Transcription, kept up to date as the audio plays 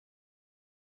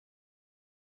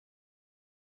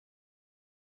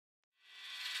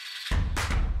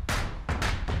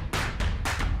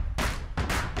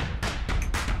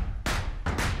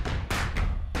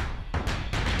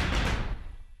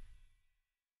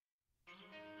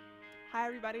Hi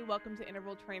everybody, welcome to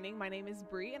interval training. My name is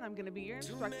Brie and I'm going to be your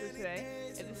instructor today.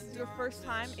 If this is your first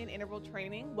time in interval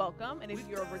training, welcome, and if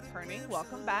you're returning,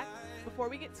 welcome back. Before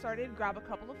we get started, grab a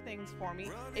couple of things for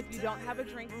me. If you don't have a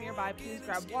drink nearby, please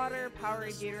grab water,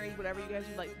 Powerade, Gatorade, whatever you guys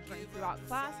would like to drink throughout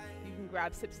class. You can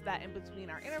grab sips of that in between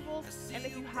our intervals, and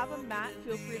if you have a mat,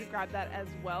 feel free to grab that as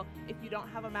well. If you don't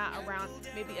have a mat around,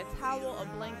 maybe a towel, a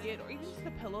blanket, or even just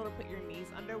a pillow to put your knees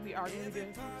under. We are going to be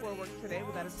doing some floor work today,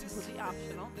 but that is completely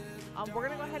optional. We're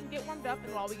going to go ahead and get warmed up,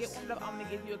 and while we get warmed up, I'm going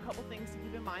to give you a couple things to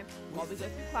keep in mind while we go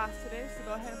through class today. So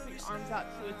go ahead and put your arms out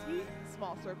to a T,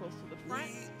 small circles to the front.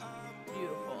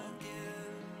 Beautiful.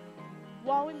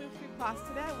 While we move through class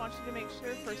today, I want you to make sure,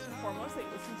 first and foremost, that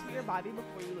you listen to your body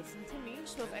before you listen to me.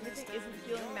 So if anything isn't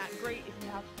feeling that great, if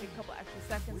you have to take a couple extra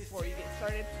seconds before you get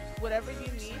started, whatever you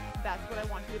need, that's what I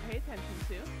want you to pay attention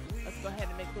to. Let's go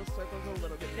ahead and make those circles a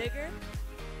little bit bigger.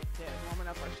 Good, warming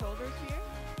up our shoulders here.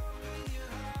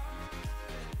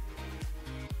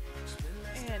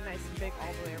 And nice and big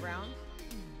all the way around.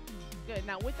 Good.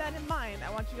 Now with that in mind,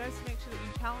 I want you guys to make sure that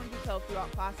you challenge yourself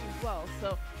throughout class as well.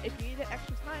 So if you need an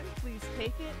extra time, please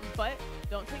take it, but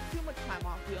don't take too much time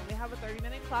off. We only have a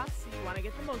 30-minute class, so you want to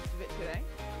get the most of it today.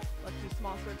 Let's do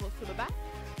small circles to the back.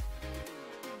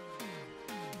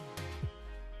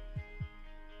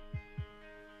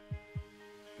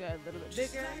 Good, a little bit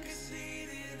bigger.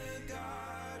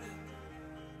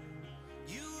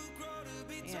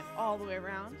 And all the way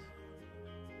around.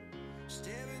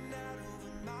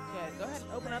 Good. Go ahead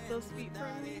and open up those feet for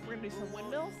me. We're going to do some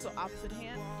windmills. So opposite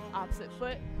hand, opposite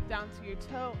foot, down to your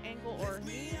toe, ankle, or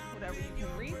knee, whatever you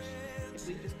can reach. If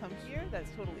we just come here, that's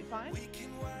totally fine. Give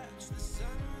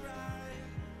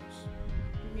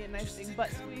me a nice big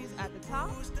butt squeeze at the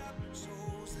top.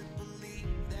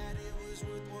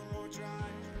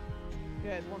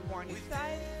 Good. One more on each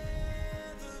side.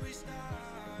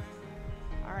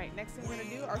 All right, next thing we're going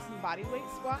to do are some body weight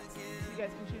squats. So you guys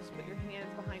can choose to put your hands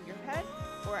behind your head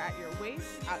or at your waist,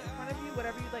 out in front of you,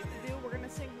 whatever you'd like to do. We're going to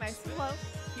sink nice and low,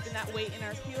 keeping that weight in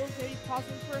our heels. Maybe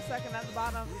pausing for a second at the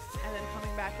bottom and then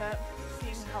coming back up,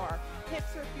 seeing how our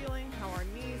hips are feeling, how our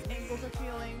knees, ankles are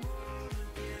feeling.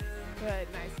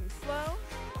 Good, nice and slow.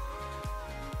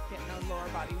 Getting our lower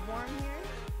body warm here.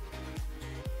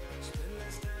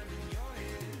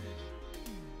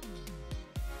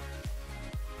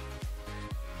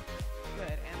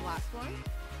 Good, and last one.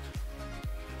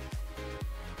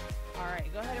 All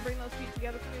right, go ahead and bring those feet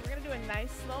together for me. We're gonna do a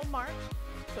nice slow march.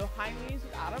 So high knees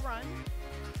without a run.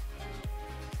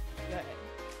 Good.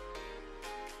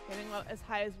 Getting up as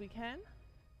high as we can.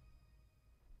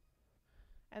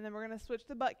 And then we're gonna switch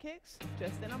to butt kicks,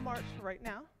 just in a march for right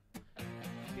now.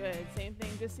 Good, same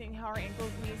thing, just seeing how our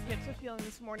ankles, knees, hips are feeling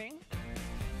this morning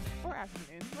or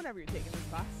afternoon, whenever you're taking this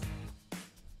class.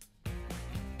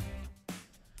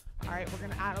 All right, we're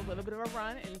gonna add a little bit of a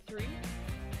run in 3,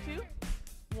 2,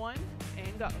 1,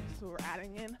 and go. So we're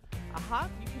adding in a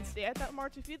hop. You can stay at that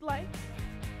march if you'd like.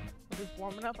 We're just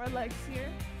warming up our legs here.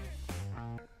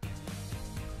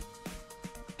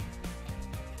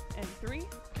 And 3,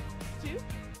 2,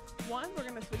 1, we're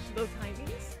gonna switch to those high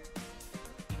knees.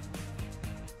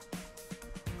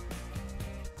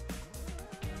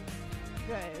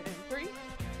 Good, and 3,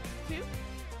 2,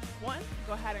 1,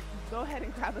 go ahead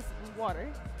and grab us some water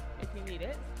if you need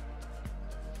it.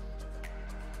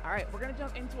 All right, we're gonna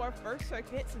jump into our first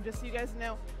circuit. So just so you guys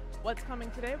know what's coming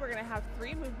today, we're gonna have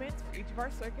 3 movements for each of our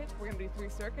circuits. We're gonna do 3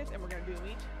 circuits and we're gonna do them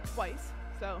each twice.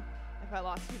 So if I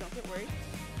lost you, don't get worried.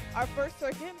 Our first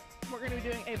circuit, we're gonna be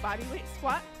doing a body weight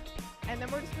squat, and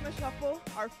then we're just gonna shuffle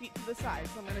our feet to the side.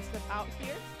 So I'm gonna step out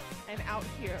here and out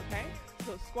here, okay?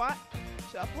 So squat,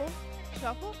 shuffle,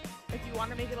 shuffle. If you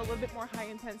wanna make it a little bit more high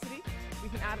intensity, we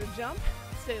can add a jump,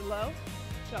 stay low,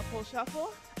 shuffle,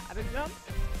 shuffle, add a jump,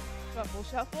 shuffle,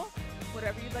 shuffle.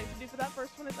 Whatever you'd like to do for that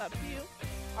first one is up to you.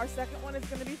 Our second one is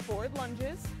going to be forward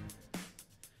lunges.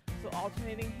 So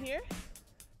alternating here.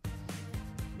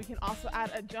 We can also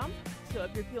add a jump. So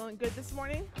if you're feeling good this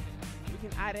morning, we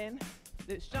can add in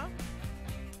this jump.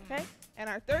 Okay? And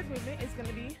our third movement is going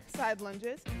to be side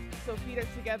lunges. So feet are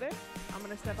together. I'm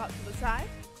going to step out to the side,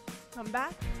 come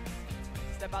back,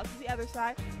 step out to the other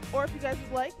side. Or if you guys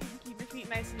would like, you can keep your feet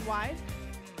nice and wide.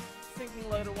 Sinking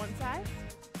low to one side,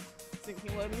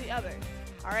 sinking low to the other.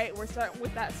 All right, we're starting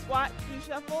with that squat, 2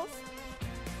 shuffles.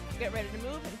 Get ready to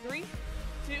move in 3,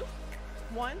 2,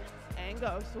 1, and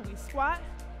go. So we squat,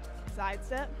 side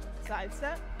step,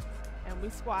 and we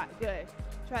squat. Good.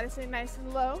 Try to stay nice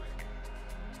and low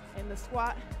in the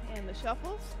squat and the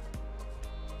shuffles.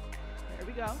 There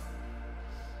we go.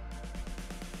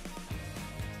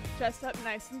 Chest up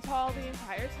nice and tall the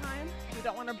entire time. We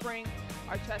don't want to bring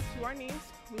our chest to our knees.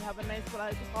 We have a nice, what I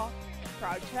like to call,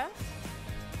 proud chest.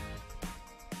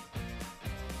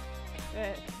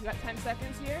 Good. You got 10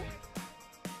 seconds here.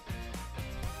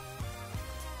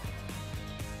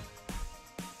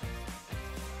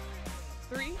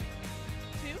 3, 2,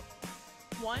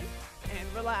 1,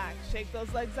 and relax. Shake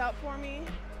those legs out for me.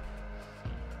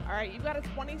 All right, you've got a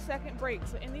 20-second break.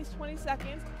 So in these 20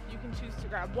 seconds, you can choose to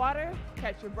grab water,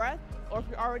 catch your breath, or if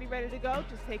you're already ready to go,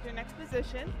 just take your next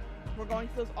position. We're going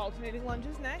to those alternating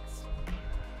lunges next.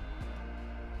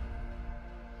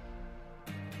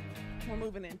 We're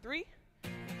moving in 3, 2,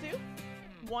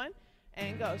 1,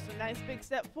 and go. So nice big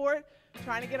step forward,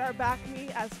 trying to get our back knee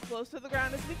as close to the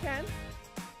ground as we can.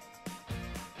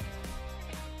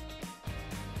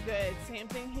 Good, same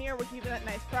thing here. We're keeping that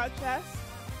nice proud chest.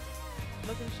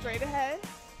 Looking straight ahead.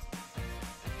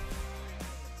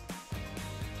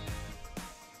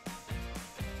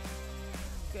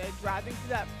 Good, driving through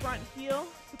that front heel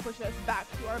to push us back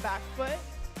to our back foot.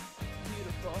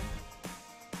 Beautiful.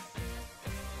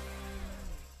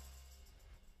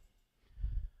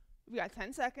 We got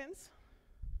 10 seconds.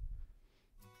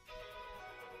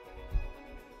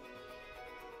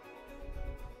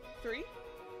 3,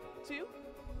 2,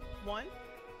 1,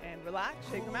 and relax,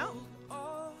 shake them out.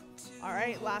 All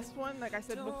right, last one. Like I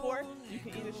said before, you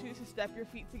can either choose to step your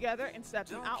feet together and step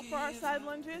them out for our side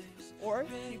lunges, or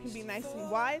you can be nice and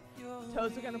wide.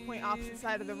 Toes are gonna point opposite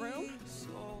side of the room,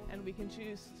 and we can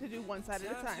choose to do one side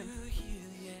at a time.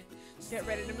 Get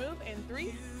ready to move in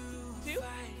 3, 2,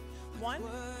 1,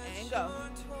 and go.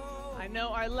 I know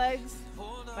our legs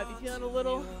might be feeling a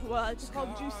little, well, I like to call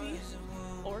juicy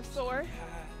or sore,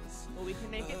 but we can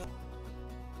make it.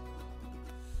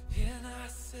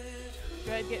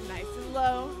 Good, get nice and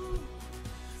low.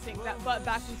 Sink that butt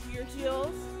back into your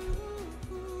heels.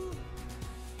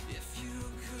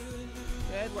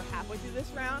 Good, we're halfway through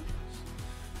this round.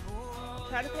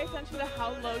 Try to pay attention to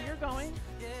how low you're going.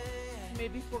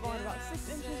 Maybe if we're going about 6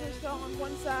 inches or so on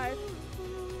one side,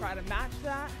 try to match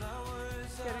that.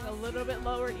 Getting a little bit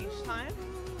lower each time.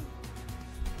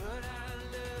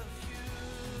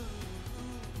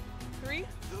 3,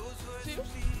 2,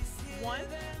 1,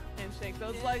 and shake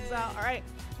those legs out. All right,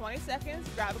 20 seconds,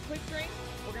 grab a quick drink.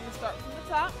 We're gonna start from the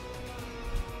top.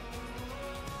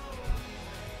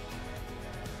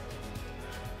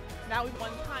 Now we've won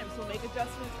time, so make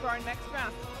adjustments for our next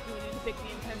round. Do we need to pick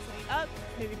the intensity up,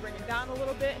 maybe bring it down a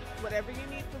little bit, whatever you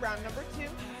need for round number 2.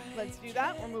 Let's do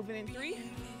that. We're moving in 3,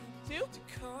 2,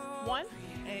 1,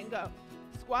 and go.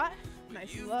 Squat,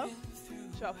 nice and low.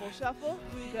 Shuffle, shuffle.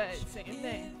 Good, same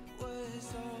thing.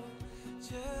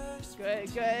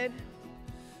 Good, good.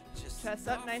 Chest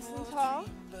up nice and tall.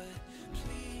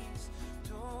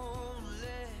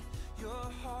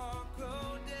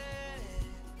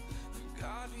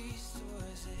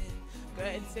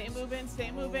 Good, stay moving,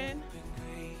 stay moving.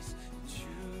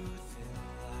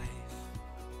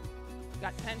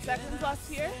 Got 10 seconds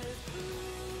left here.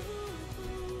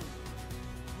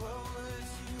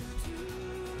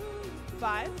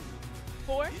 5,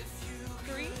 4,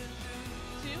 3,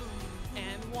 2,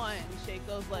 and 1. Shake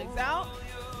those legs out.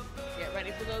 Get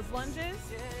ready for those lunges.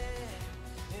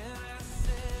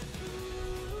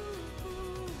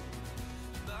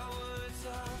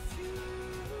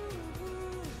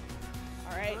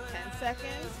 All right, 10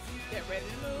 seconds. Get ready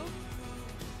to move.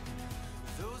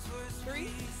 3,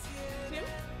 2,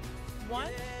 1,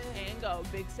 and go.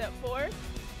 Big step forward.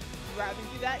 Grabbing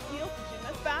through that heel, pushing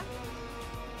us back.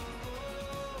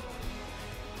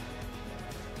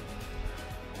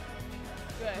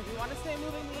 Good. We want to stay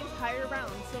moving the entire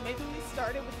round. So maybe we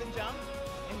started with the jump,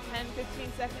 and 10,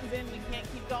 15 seconds in, we can't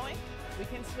keep going. We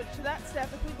can switch to that step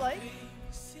if we'd like.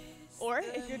 Or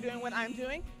if you're doing what I'm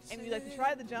doing and you'd like to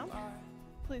try the jump,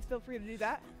 please feel free to do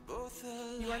that.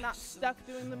 You are not stuck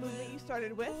doing the movement you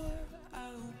started with.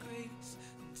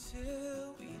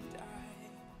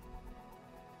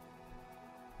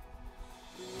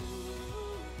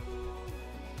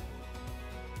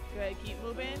 Good, keep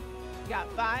moving. You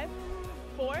got 5,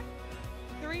 4,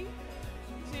 3,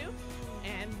 2,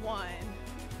 and 1.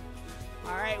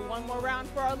 All right, one more round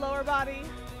for our lower body.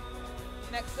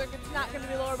 Next circuit's not gonna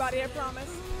be lower body, I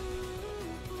promise.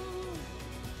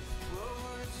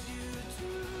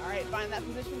 All right, find that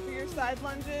position for your side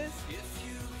lunges.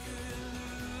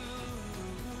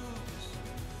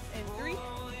 In 3, 2,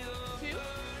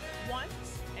 1,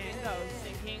 and go.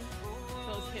 Sinking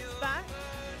those hips back.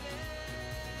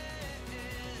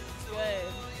 Good.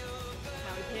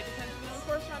 Now we pay attention in the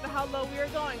first round to how low we are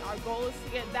going. Our goal is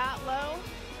to get that low,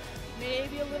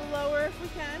 maybe a little lower if we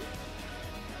can.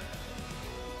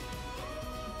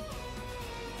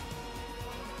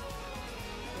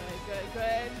 Good, good,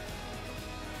 good.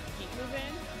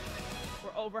 moving.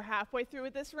 We're over halfway through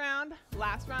with this round.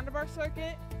 Last round of our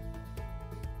circuit.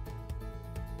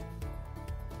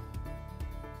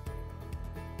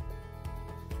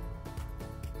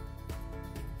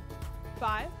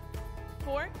 5,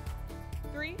 4,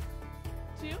 3,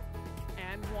 2,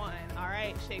 and 1. All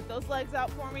right, shake those legs out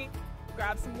for me.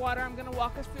 Grab some water. I'm gonna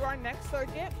walk us through our next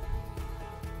circuit.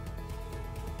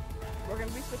 We're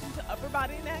gonna be switching to upper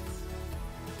body next.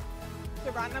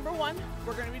 So round number 1,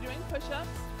 we're gonna be doing push-ups.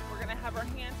 We're gonna have our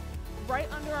hands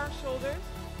right under our shoulders,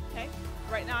 okay?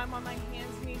 Right now I'm on my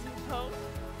hands, knees, and toes,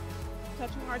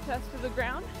 touching our chest to the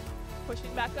ground,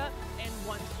 pushing back up in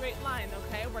one straight line,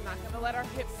 okay? We're not gonna let our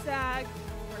hips sag.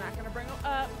 We're not gonna bring them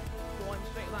up. One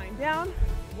straight line down,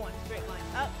 one straight line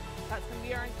up. That's gonna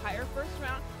be our entire first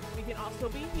round. We can also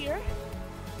be here,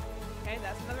 okay?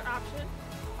 That's another option.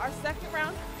 Our second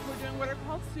round, we're doing what are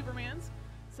called Supermans.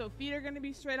 So feet are gonna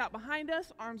be straight out behind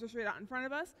us, arms are straight out in front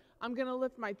of us. I'm gonna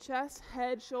lift my chest,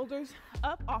 head, shoulders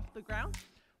up off the ground.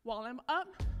 While I'm up,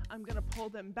 I'm gonna pull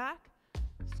them back,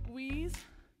 squeeze,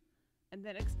 and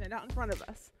then extend out in front of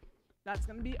us. That's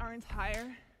gonna be our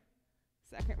entire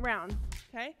second round,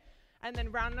 okay? And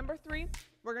then round number 3,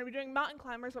 we're gonna be doing mountain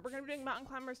climbers, but we're gonna be doing mountain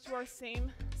climbers to our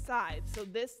same side. So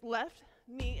this left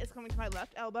knee is coming to my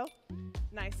left elbow,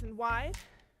 nice and wide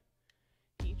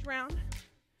each round.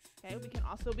 Okay, we can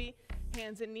also be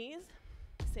hands and knees,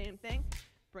 same thing,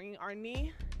 bringing our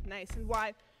knee nice and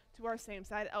wide to our same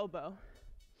side elbow.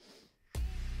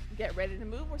 Get ready to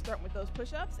move. We're starting with those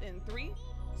push-ups in 3,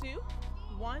 2,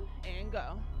 1, and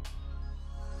go.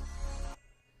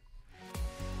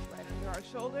 Right under our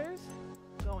shoulders,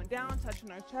 going down,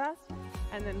 touching our chest,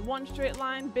 and then one straight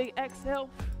line, big exhale,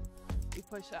 we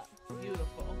push up.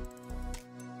 Beautiful.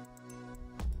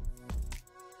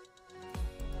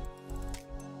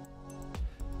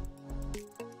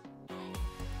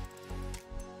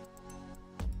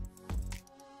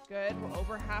 Good, we're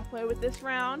over halfway with this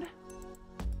round.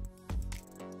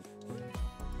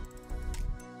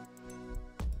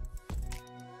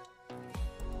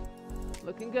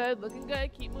 Looking good,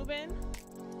 keep moving.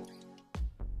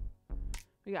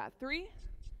 We got 3,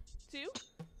 2,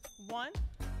 1,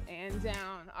 and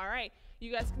down. All right, you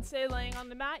guys can stay laying on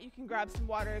the mat. You can grab some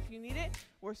water if you need it.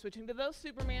 We're switching to those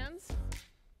Supermans.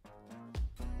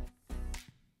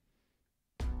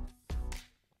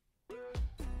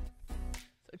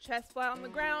 So chest flat on the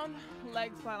ground,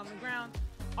 legs flat on the ground,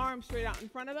 arms straight out in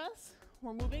front of us.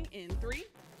 We're moving in 3,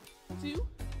 2,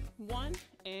 1,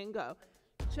 and go.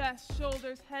 Chest,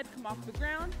 shoulders, head come off the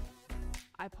ground.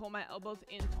 I pull my elbows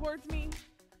in towards me,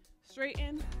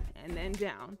 straighten, and then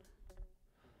down.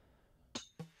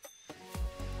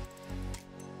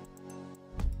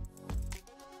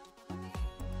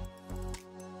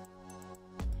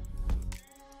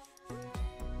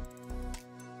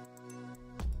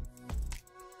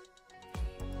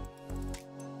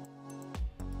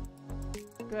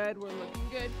 Good, we're looking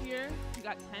good here. We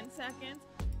got 10 seconds.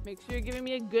 Make sure you're giving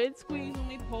me a good squeeze when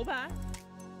we pull back.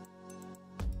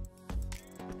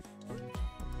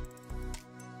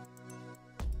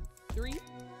 3,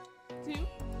 2,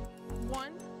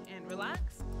 1, and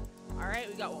relax. All right,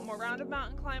 we got one more round of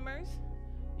mountain climbers.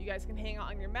 You guys can hang out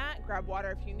on your mat, grab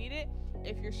water if you need it.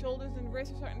 If your shoulders and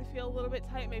wrists are starting to feel a little bit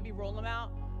tight, maybe roll them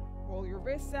out. Roll your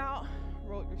wrists out,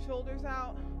 roll your shoulders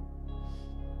out.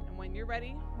 And when you're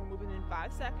ready, we're moving in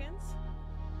 5 seconds.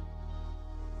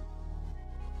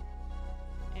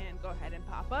 And go ahead and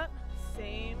pop up.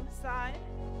 Same side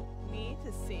knee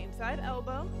to same side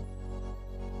elbow.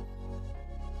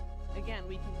 Again,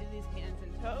 we can do these hands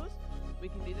and toes. We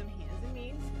can do them hands and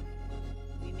knees.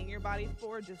 Leaning your body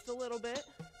forward just a little bit.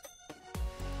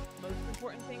 Most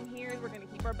important thing here is we're going to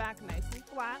keep our back nice and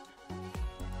flat.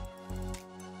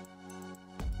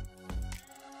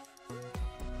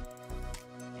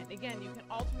 And again, you can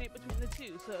alternate between the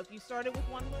two. So if you started with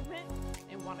one movement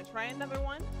and want to try another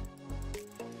one,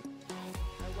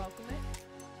 I welcome it.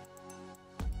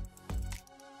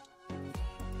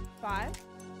 5,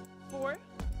 4,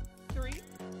 3, 2,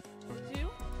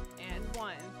 and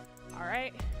 1. All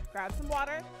right, grab some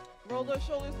water, roll those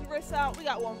shoulders and wrists out. We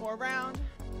got one more round.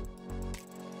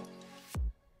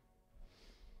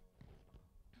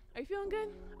 Are you feeling good?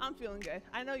 I'm feeling good.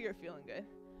 I know you're feeling good.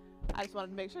 I just wanted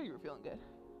to make sure you were feeling good.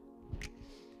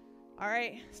 All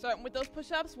right, starting with those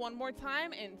push-ups one more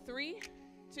time in 3,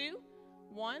 2,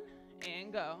 1,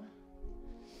 and go.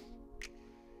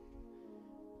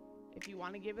 If you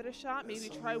want to give it a shot, maybe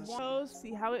try one of those,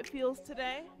 see how it feels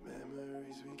today.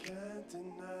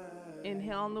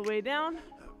 Inhale on the way down,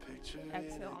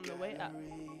 exhale on the way up.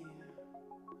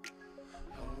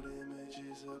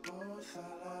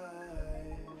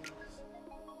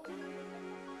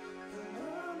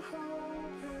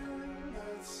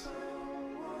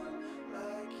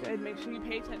 Good, make sure you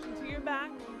pay attention to your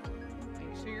back.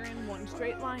 Make sure you're in one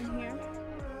straight line here.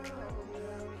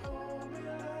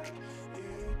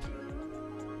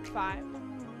 5,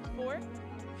 4,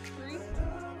 3,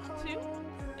 2,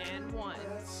 and 1.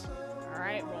 All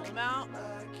right, roll them out.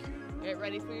 Get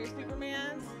ready for your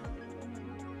Supermans.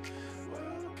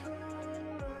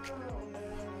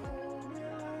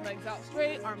 Legs out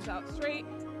straight, arms out straight.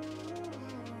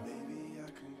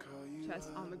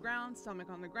 Chest on the ground, stomach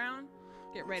on the ground.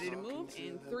 Get ready to move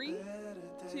in 3,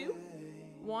 2,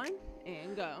 1,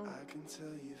 and go.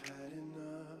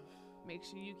 Make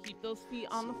sure you keep those feet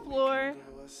on the floor.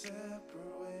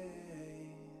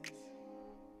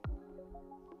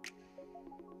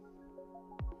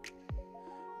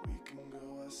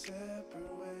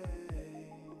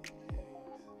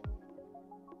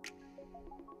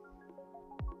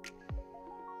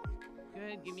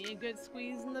 Good, give me a good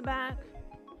squeeze in the back.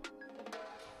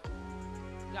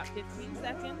 Got 15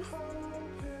 seconds.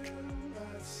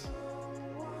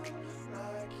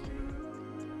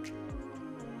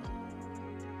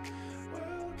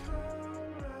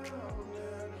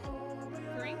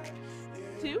 Three,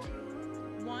 2,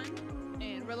 1,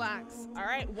 and relax. All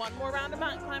right, one more round of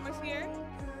mountain climbers here.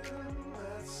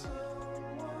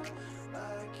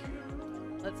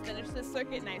 Let's finish this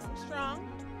circuit nice and strong.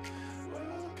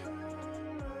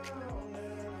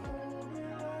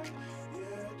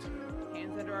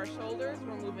 Hands under our shoulders.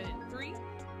 We're moving in 3,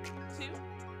 2,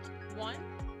 1,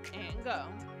 and go.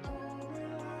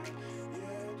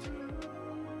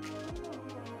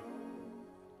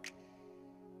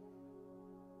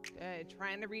 Good.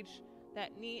 Trying to reach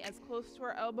that knee as close to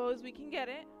our elbow as we can get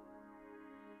it.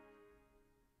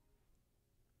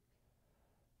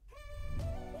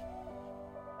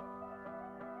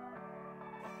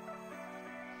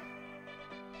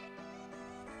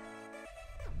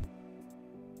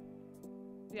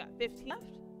 We got 15 left.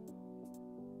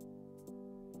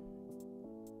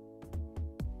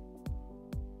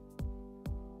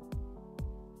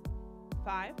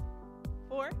 5,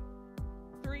 4,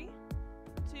 3,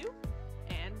 2,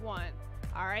 and 1.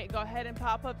 All right, go ahead and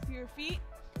pop up to your feet.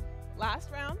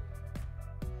 Last round,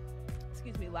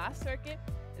 last circuit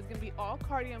is gonna be all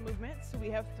cardio movements. So we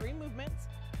have 3 movements.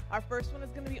 Our first one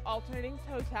is gonna be alternating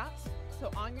toe taps. So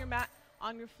on your mat,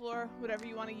 on your floor, whatever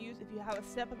you wanna use. If you have a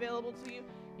step available to you,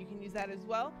 you can use that as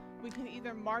well. We can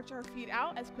either march our feet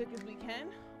out as quick as we can,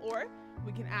 or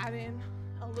we can add in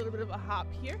a little bit of a hop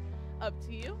here, up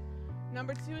to you.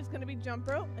 Number 2 is gonna be jump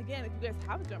rope. Again, if you guys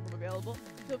have a jump rope available,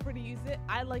 feel free to use it.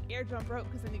 I like air jump rope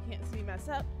because then you can't see me mess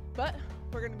up, but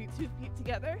we're gonna be 2 feet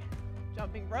together,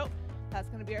 jumping rope. That's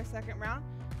gonna be our second round.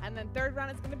 And then third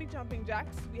round is gonna be jumping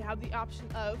jacks. We have the option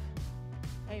of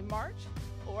a march,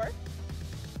 or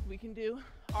we can do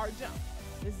our jump.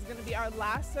 This is gonna be our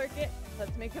last circuit.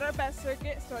 Let's make it our best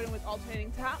circuit, starting with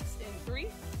alternating taps in 3,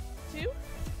 2,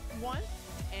 1,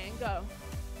 and go.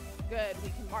 Good,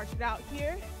 we can march it out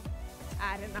here.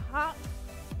 Add in a hop,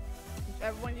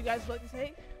 whichever one you guys like to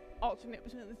take, alternate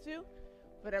between the 2.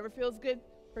 Whatever feels good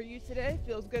for you today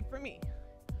feels good for me.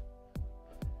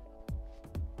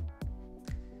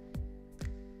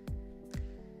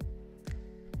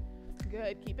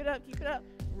 Good, keep it up, keep it up.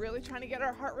 Really trying to get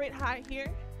our heart rate high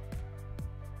here.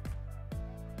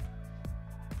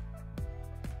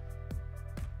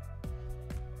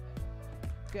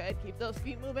 Good, keep those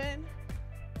feet moving.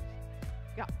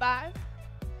 Got 5,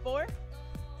 4,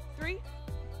 3,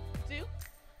 2,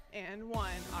 and 1.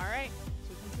 All right,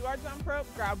 switching to our jump rope.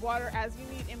 Grab water as you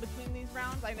need in between these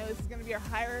rounds. I know this is going to be our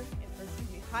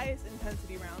highest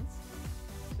intensity rounds.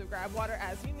 So grab water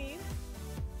as you need.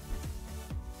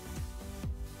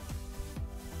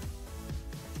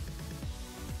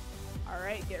 All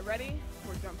right, get ready.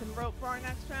 We're jumping rope for our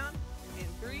next round. In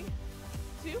 3,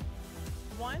 2,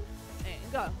 1,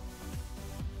 and go.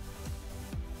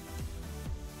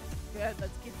 Good,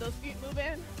 let's keep those feet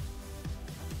moving.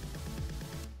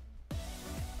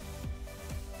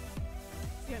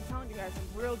 See, I'm telling you guys,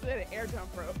 I'm real good at air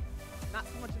jump rope, not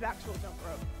so much at actual jump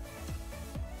rope.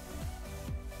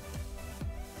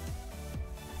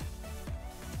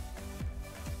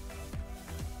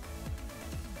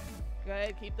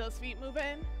 Good, keep those feet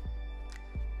moving.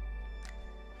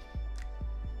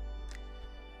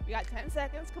 We got 10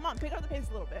 seconds. Come on, pick up the pace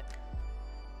a little bit.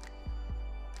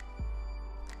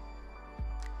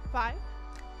 5,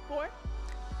 4,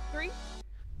 3,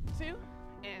 2,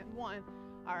 and 1.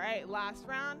 All right, last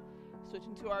round.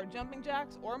 Switching to our jumping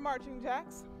jacks or marching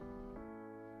jacks.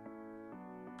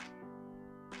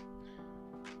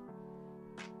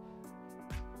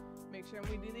 Make sure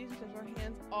when we do these, we touch our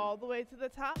hands all the way to the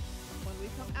top. When we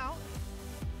come out,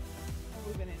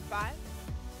 we're moving in 5,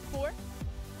 4,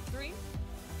 3, 2,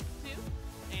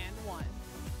 and 1.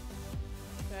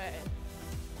 Good.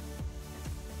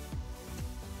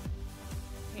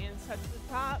 Hands touch the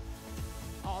top,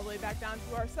 all the way back down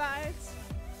to our sides.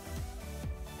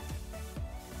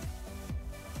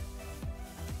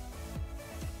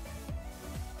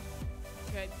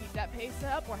 Good, keep that pace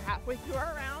up. We're halfway through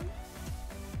our round.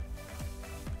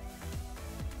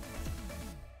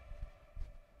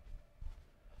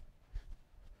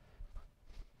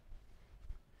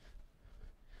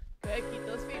 Good, keep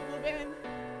those feet moving.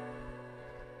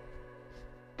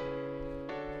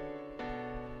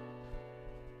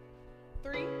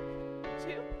 Three,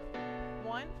 2,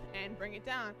 1, and bring it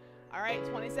down. All right,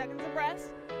 20 seconds of rest.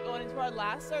 Going into our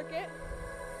last circuit.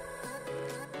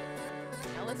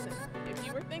 Now listen, if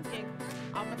you were thinking,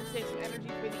 I'm gonna save some energy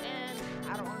for the end,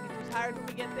 I don't wanna be too tired when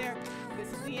we get there,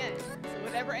 this is the end. So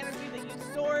whatever energy that you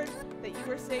stored, that you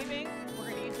were saving, we're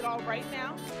gonna use it all right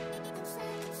now.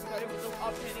 Starting with those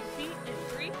alternating feet in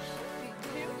 3, 2,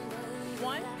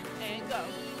 1, and go.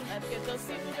 Let's get those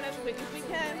feet moving as quick as we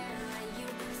can.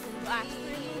 Last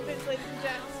 3 movements, ladies and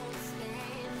gents.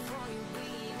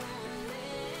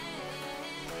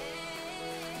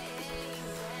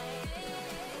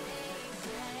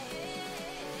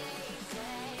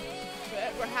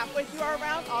 Good. We're halfway through our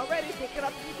round already. Pick it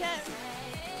up if you can.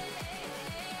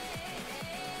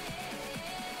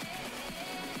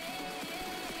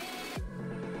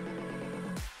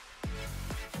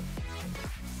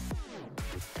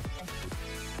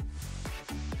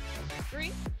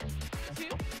 Three, 2,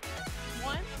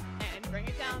 1, and bring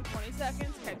it down. 20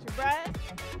 seconds. Catch your breath.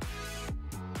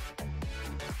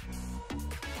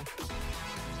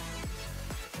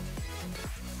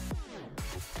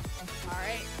 All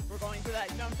right, we're going to that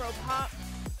jump rope hop.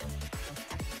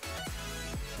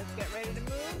 Let's get ready to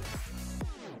move.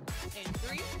 In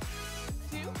 3,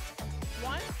 2,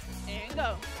 1, and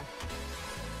go.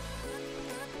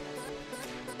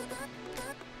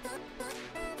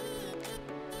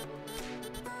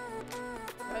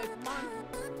 Good, come on.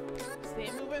 Stay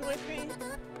moving with me.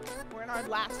 We're in our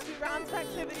last 2 rounds of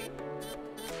activity.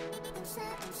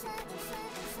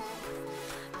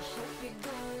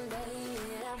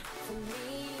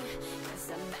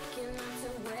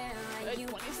 Good,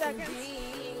 20 seconds.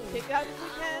 Pick it up if you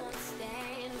can.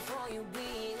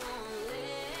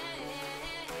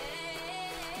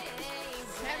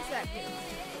 10 seconds.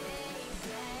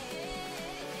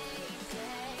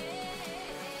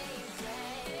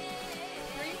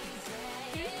 3,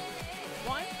 2,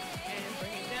 1, and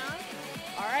bring it down.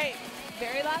 All right,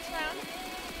 very last round.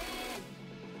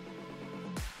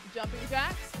 Jumping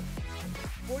jacks.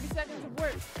 40 seconds of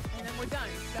work, and then we're done.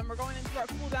 Then we're going into our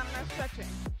cool down and our stretching.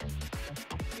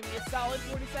 Give me a solid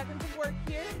 40 seconds of work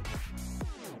here.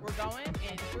 We're going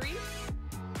in 3,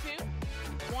 2,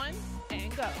 1,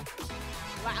 and go.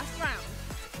 Last round.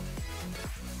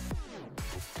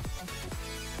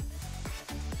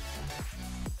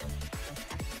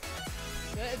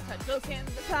 Good, touch those hands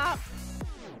at the top.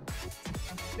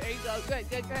 There you go, good,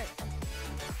 good, good.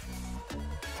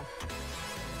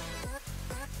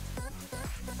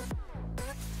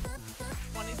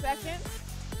 Seconds.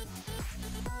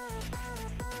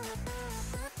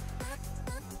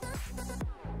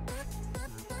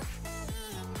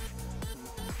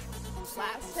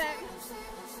 Last 10.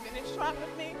 Finish strong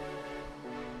with me.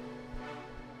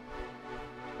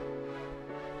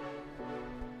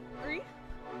 Three,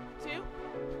 2,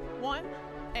 1,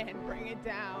 and bring it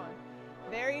down.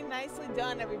 Very nicely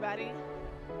done, everybody.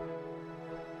 All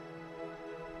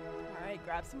right,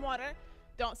 grab some water.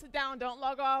 Don't sit down, don't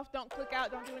log off, don't click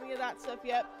out, don't do any of that stuff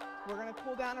yet. We're gonna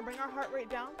cool down and bring our heart rate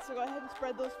down. So go ahead and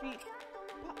spread those feet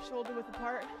pop shoulder width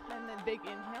apart, and then big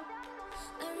inhale.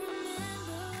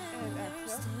 And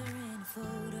exhale.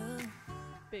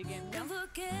 Big inhale.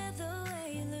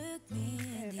 And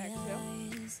exhale.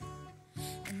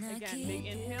 Again, big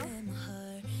inhale.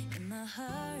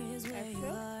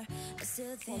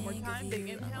 Exhale. One more time, big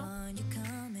inhale. And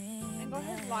go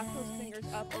ahead and lock those fingers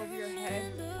up over your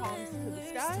head, palms to the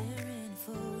sky.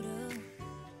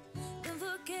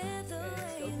 Good.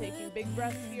 Still taking big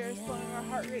breaths here, slowing our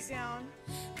heart rate down.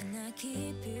 How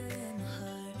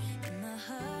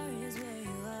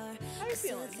are you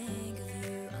feeling?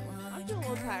 I'm feeling a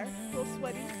little tired, a little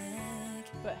sweaty,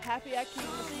 but happy I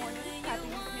came this morning, happy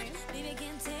you came.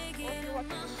 Or if you're watching in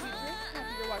the future,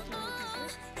 happy you're watching in the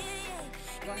future.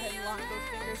 Go ahead and lock those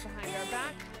fingers behind our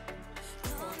back.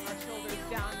 Pulling our shoulders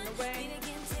down and away.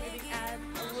 Maybe add a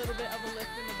little bit of a lift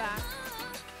in the back.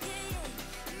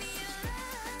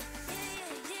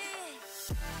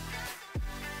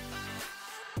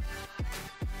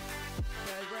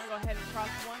 Good. We're going to go ahead and cross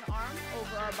one arm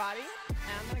over our body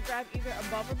And I'm gonna grab either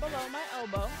above or below my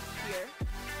elbow here.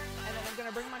 And then I'm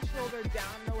gonna bring my shoulder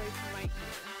down and away from my ear.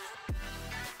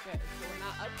 Good, so we're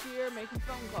not up here making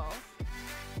phone calls.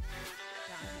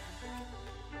 Down here.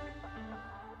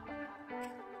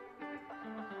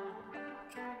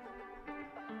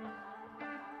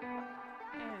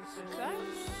 And switch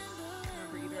sides.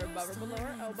 Remember either above or below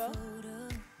our elbow.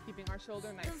 Keeping our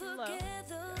shoulder nice and low. Good.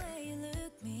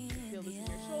 Feel this in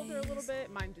your shoulder a little bit.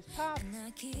 Mine just popped.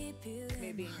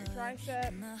 Maybe in your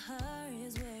tricep. My heart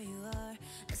is where you are.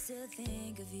 I still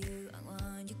think of you. I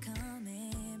want you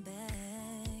coming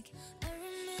back. I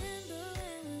remember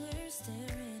when we were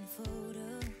staring a photo.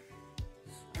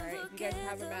 Alright, if you guys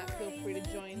have a mat, feel free to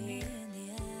join me.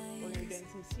 We're going to be doing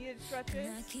some seated stretches.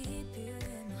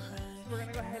 We're going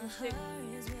to go ahead and stick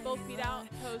both feet out,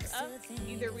 toes up,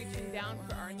 either reaching down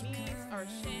for our knees, our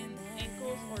shins,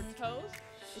 ankles, or toes,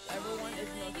 whichever one is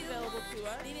most available to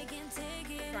us.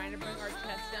 Trying to bring our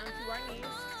chest down to our knees.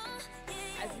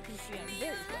 As you can see, I'm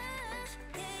very flexible.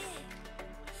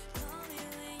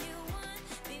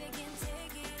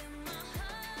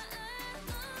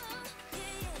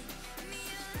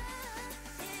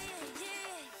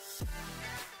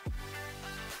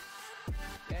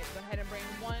 Okay, go ahead and bring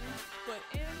one foot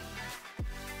in.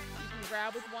 You can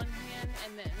grab with one hand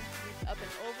and then reach up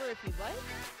and over if you'd like.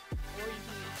 Or you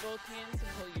can use both hands to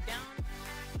pull you down.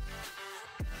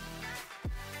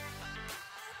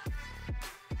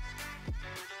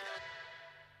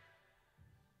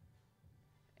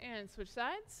 And switch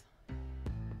sides.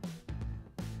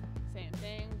 Same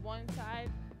thing, one side,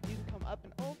 you can come up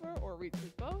and over or reach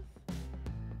with both.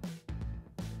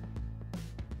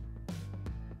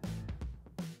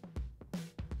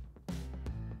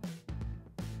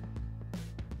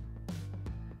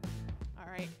 All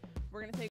right, we're gonna take